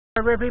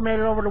Rippy made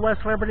it over to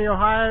West Liberty,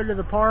 Ohio to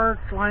the park,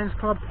 Lions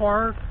Club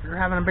Park. They're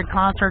having a big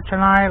concert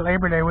tonight,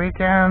 Labor Day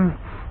weekend,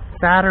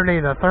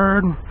 Saturday the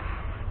 3rd.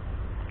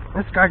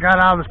 This guy got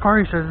out of his car,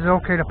 he says it's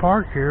okay to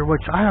park here, which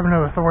I have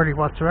no authority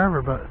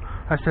whatsoever, but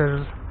I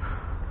says,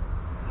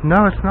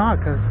 no it's not,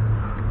 because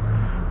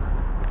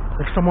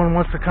if someone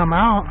wants to come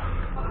out,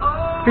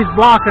 he's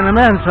blocking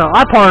them in, so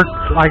I parked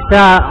like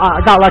that.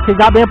 I got lucky,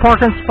 got me a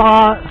parking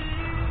spot.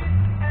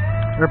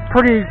 They're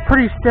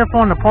pretty stiff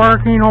on the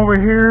parking over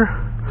here.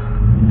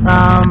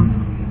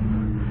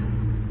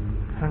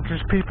 And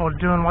just people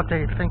doing what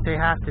they think they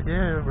have to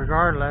do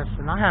regardless,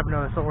 and I have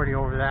no authority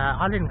over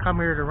that. I didn't come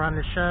here to run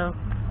the show.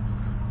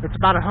 It's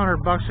about $100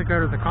 to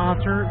go to the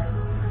concert.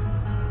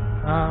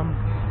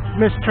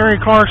 Miss Terry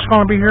Clark's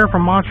going to be here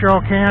from Montreal,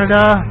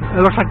 Canada.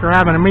 It looks like they're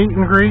having a meet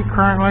and greet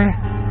currently.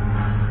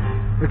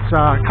 It's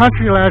a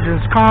Country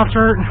Legends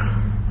concert.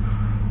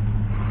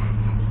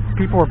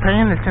 People are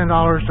paying the $10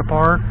 to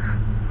park.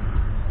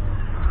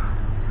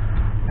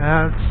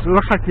 It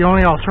looks like the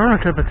only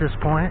alternative at this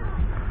point.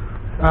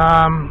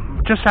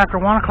 Just after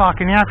 1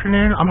 o'clock in the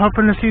afternoon, I'm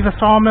hoping to see the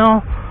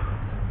Sawmill,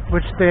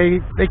 which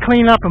they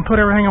clean up and put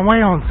everything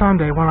away on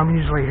Sunday when I'm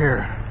usually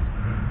here.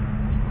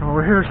 So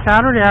we're here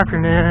Saturday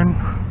afternoon.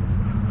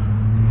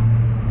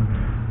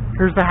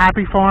 Here's the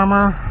Happy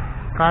Farmer.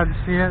 Glad to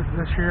see it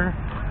this year.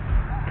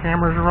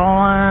 Cameras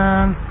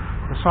rolling.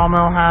 The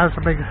Sawmill has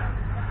a big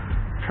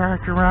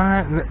tractor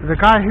running it. And the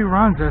guy who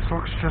runs this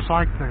looks just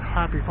like the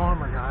Happy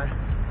Farmer guy.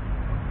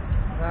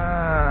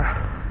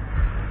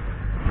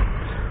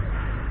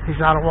 He's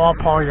out of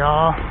Walpole,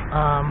 y'all.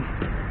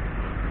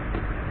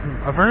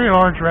 A very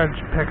large red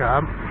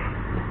pickup.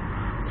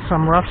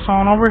 Some rough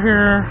sawn over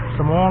here.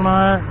 Some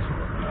walnuts.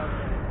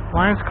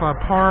 Lions Club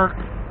Park.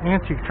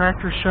 Antique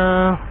Tractor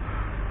Show.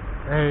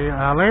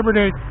 A Labor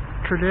Day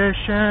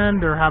tradition.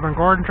 They're having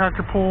garden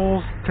tractor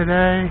pulls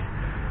today.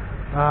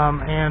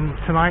 And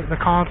tonight the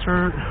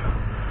concert.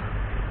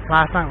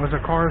 Last night was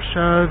a car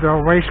show.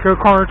 They'll race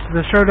go-karts.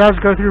 The show does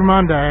go through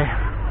Monday.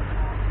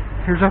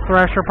 Here's a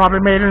Thresher, probably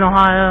made in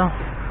Ohio.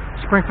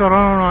 Springfield,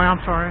 Illinois,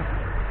 I'm sorry.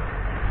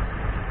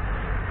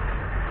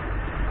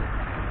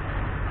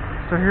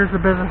 So here's the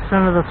business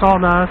center of the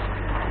Sawdust.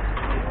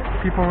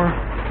 People are...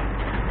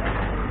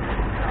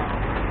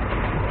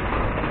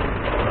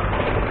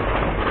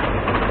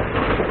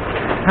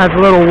 Has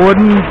a little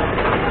wooden...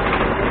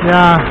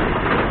 Yeah.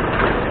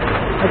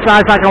 It's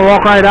nice, I can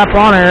walk right up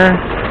on here.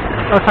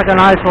 Looks like a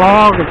nice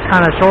log. It's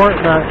kind of short,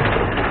 but...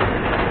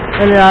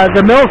 And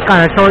the mill's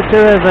kind of short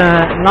too, isn't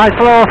it? Nice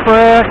little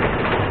frick.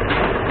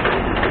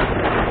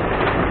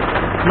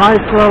 Nice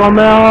little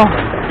mill.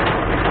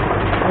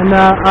 And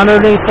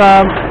underneath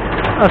a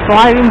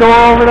sliding door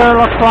over there,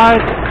 looks like.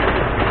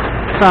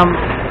 Some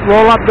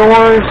roll-up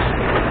doors.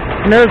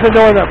 And there's a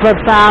door that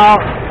flips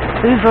out.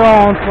 These are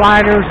all on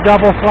sliders,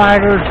 double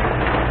sliders.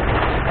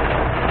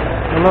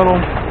 A little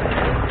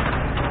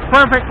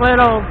perfect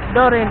little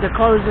building to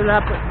close it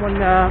up when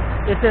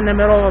it's in the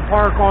middle of the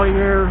park all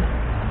year.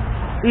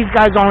 These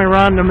guys only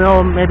run the mill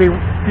maybe a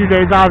few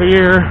days out of the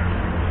year.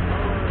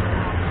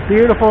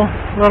 Beautiful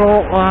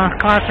little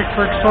classic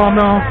brick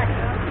sawmill.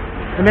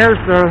 And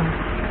there's the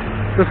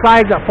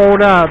sides that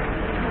fold up.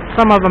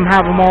 Some of them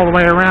have them all the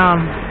way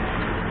around.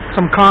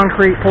 Some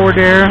concrete poured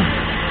there.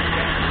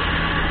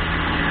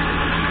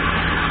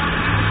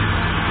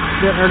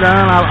 Getting her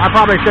done. I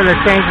probably should have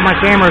changed my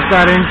camera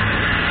settings.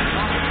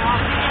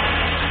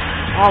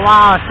 Oh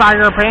wow, a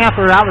Tiger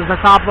Panther. That was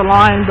the top of the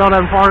line built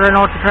in Fargo,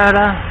 North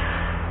Dakota.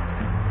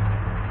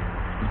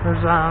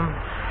 There's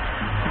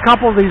a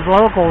couple of these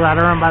local that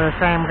are owned by the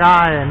same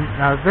guy, and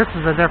this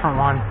is a different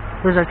one.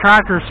 There's a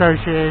tractor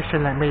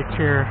association that meets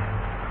here.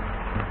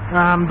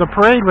 The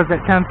parade was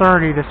at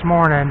 10:30 this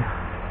morning,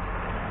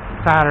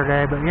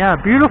 Saturday, but yeah,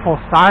 beautiful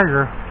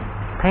Tiger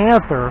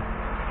Panther.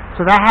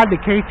 So that had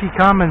the KT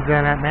Cummins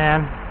in it,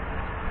 man.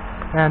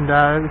 And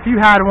if you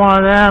had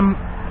one of them,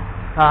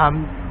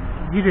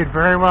 you did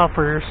very well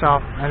for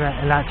yourself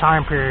in that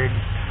time period.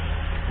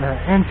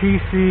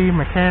 NTC,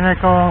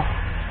 mechanical.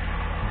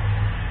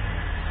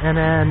 And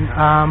then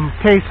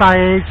Case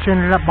IH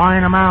ended up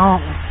buying them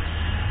out.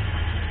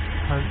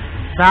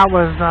 That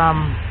was,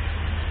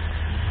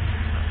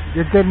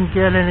 it didn't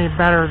get any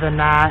better than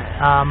that.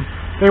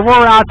 They were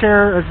out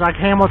there, it's like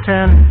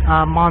Hamilton,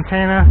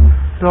 Montana,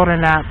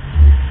 building that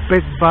big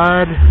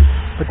bud.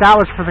 But that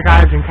was for the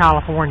guys in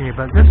California.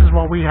 But this is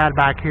what we had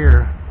back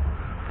here.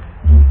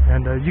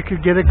 And you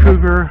could get a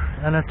cougar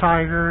and a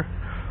tiger.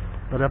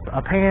 But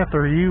a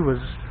panther, you was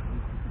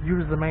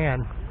the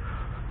man.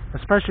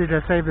 Especially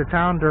to save the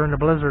town during the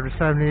blizzard of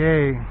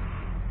 78.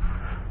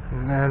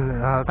 And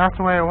that's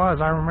the way it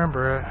was, I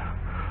remember it.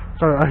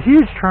 So a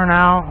huge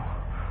turnout.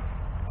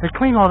 They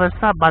clean all this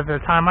up by the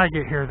time I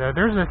get here though.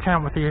 There's a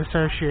tent with the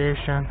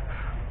association.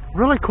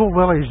 Really cool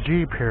Willys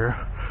Jeep here.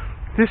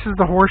 This is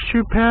the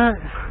horseshoe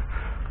pit.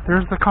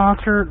 There's the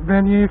concert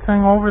venue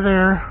thing over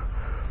there.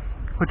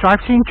 Which I've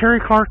seen Terry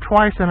Clark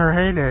twice in her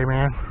heyday,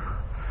 man.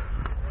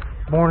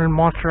 Born in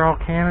Montreal,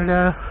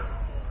 Canada.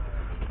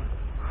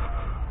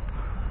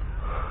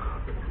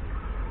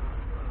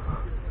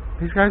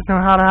 These guys know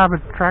how to have a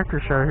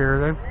tractor show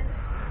here.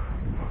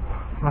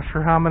 I'm not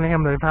sure how many of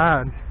them they've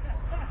had.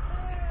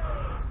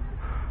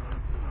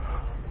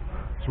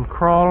 Some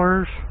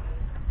crawlers.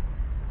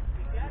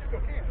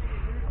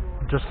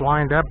 Just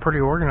lined up, pretty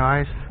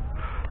organized.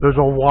 Those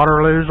old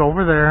Waterloos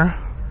over there.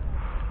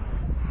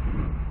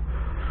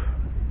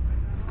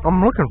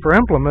 I'm looking for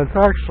implements,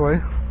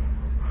 actually.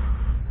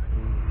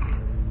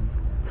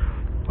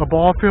 A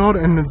ball field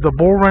and the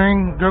bull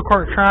ring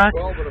go-kart track,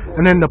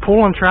 and then the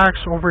pulling tracks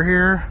over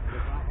here,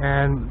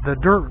 and the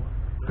dirt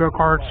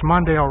go-karts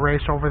Mondale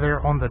race over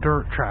there on the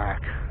dirt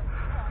track.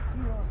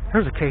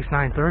 There's a Case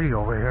 930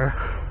 over here.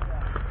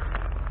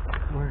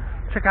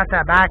 Check out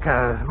that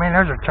backhoe. Man,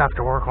 those are tough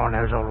to work on,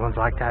 those old ones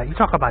like that. You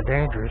talk about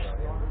dangerous.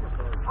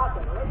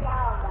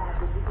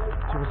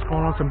 See what's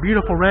going on. Some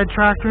beautiful red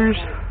tractors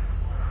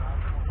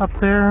up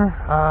there.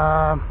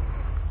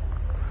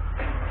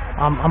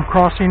 I'm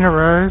crossing the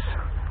rows.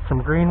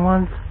 Some green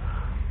ones.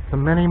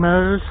 Some mini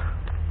mows.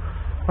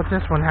 But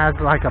this one has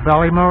like a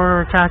belly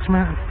mower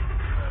attachment.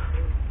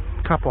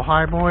 A couple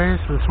high boys.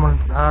 This one,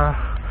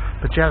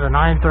 but yeah, the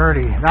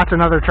 930. That's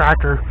another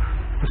tractor.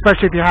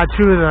 Especially if you had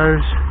two of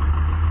those.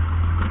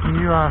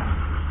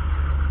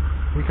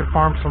 You could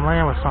farm some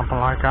land with something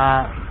like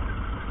that.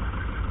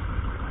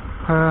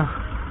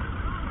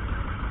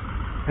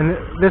 And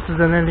this is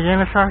an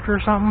Indiana tractor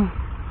or something?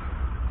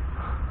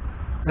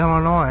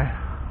 Illinois.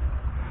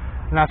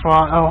 And that's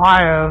why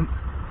Ohio,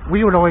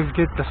 we would always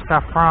get the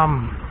stuff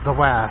from the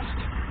West.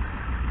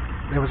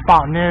 It was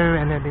bought new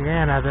in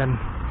Indiana, then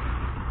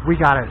we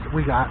got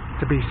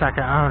to be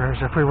second owners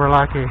if we were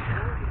lucky.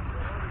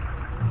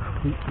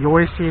 You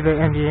always see the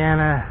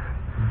Indiana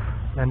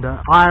and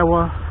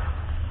Iowa,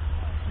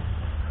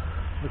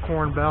 the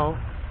Corn Belt.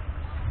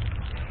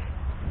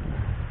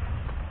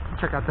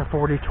 Check out the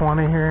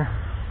 4020 here.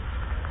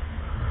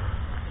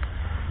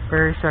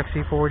 Very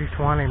sexy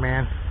 4020,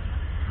 man.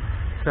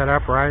 Set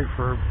up right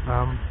for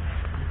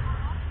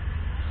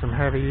some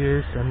heavy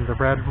use. And the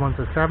red one's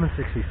a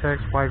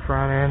 766 wide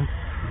front end.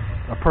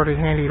 A pretty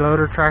handy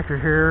loader tractor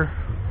here,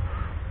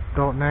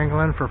 built in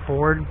England for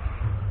Ford.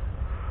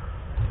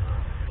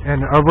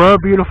 And a real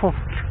beautiful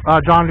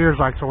John Deere's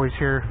like always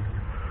here.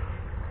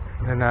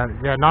 And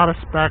yeah, not a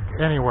spec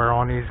anywhere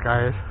on these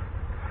guys.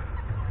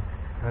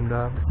 And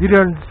you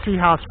didn't see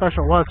how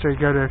special it was till you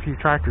go to a few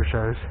tractor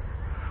shows.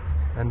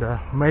 And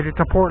made it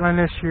to Portland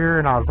this year,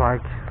 and I was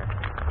like,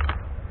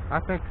 I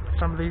think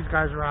some of these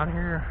guys around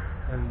here.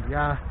 And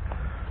yeah,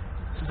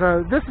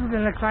 so this is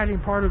an exciting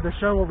part of the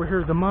show over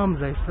here, the mums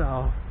they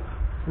sell.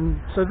 And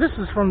so this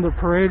is from the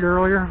parade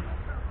earlier.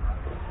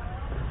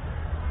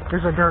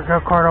 There's a dirt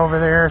go-kart over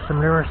there, some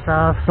newer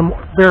stuff.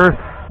 Their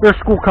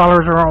school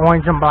colors are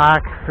orange and black.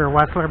 They're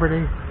West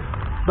Liberty.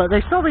 But they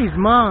sell these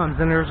mums,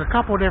 and there's a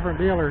couple different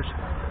dealers.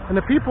 And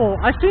the people,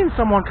 I seen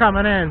someone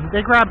coming in.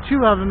 They grabbed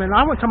two of them, and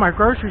I went to my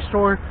grocery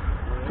store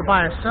to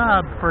buy a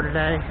sub for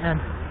today, and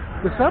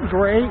the subs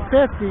were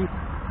 $8.50,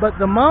 but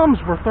the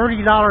mums were $30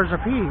 a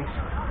piece.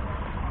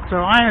 So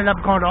I ended up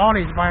going to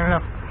Aldi's buying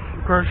enough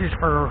groceries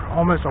for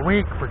almost a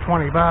week for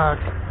 $20.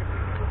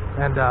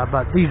 And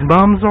but these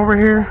mums over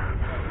here,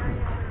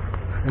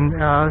 and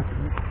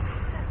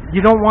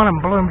you don't want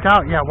them bloomed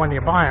out yet when you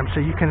buy them, so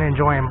you can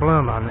enjoy them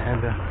blooming. And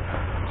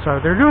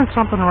so they're doing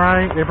something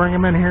right. They bring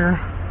them in here.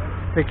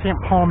 They can't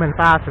pull them in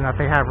fast enough.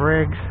 They have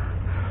rigs,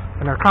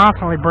 and they're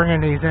constantly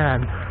bringing these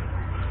in.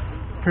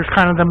 Here's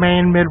kind of the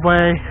main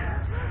midway.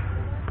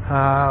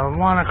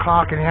 1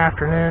 o'clock in the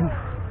afternoon.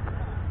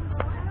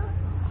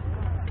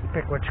 You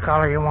pick which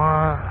color you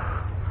want.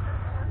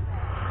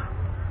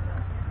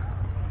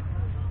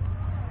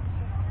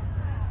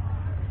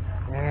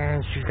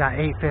 And she's got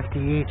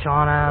 $8.50 each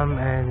on them,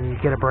 and you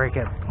get a break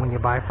when you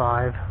buy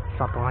 5,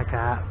 something like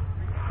that.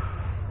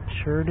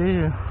 Sure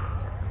do.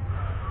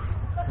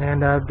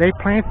 And they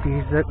plant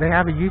these. They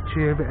have a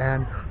YouTube,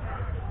 and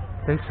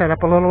they set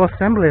up a little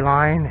assembly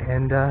line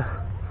and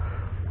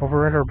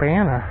over at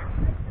Urbana.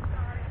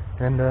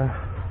 And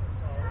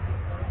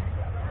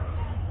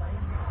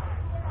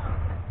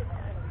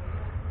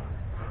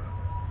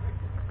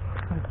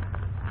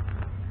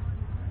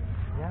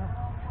yeah,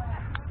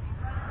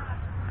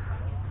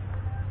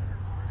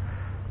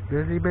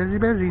 busy, busy,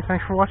 busy.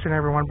 Thanks for watching,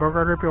 everyone.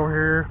 Bogart Ripio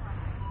here.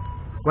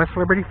 West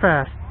Liberty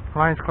Fest,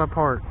 Lions Club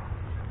Park,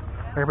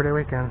 Labor Day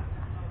weekend.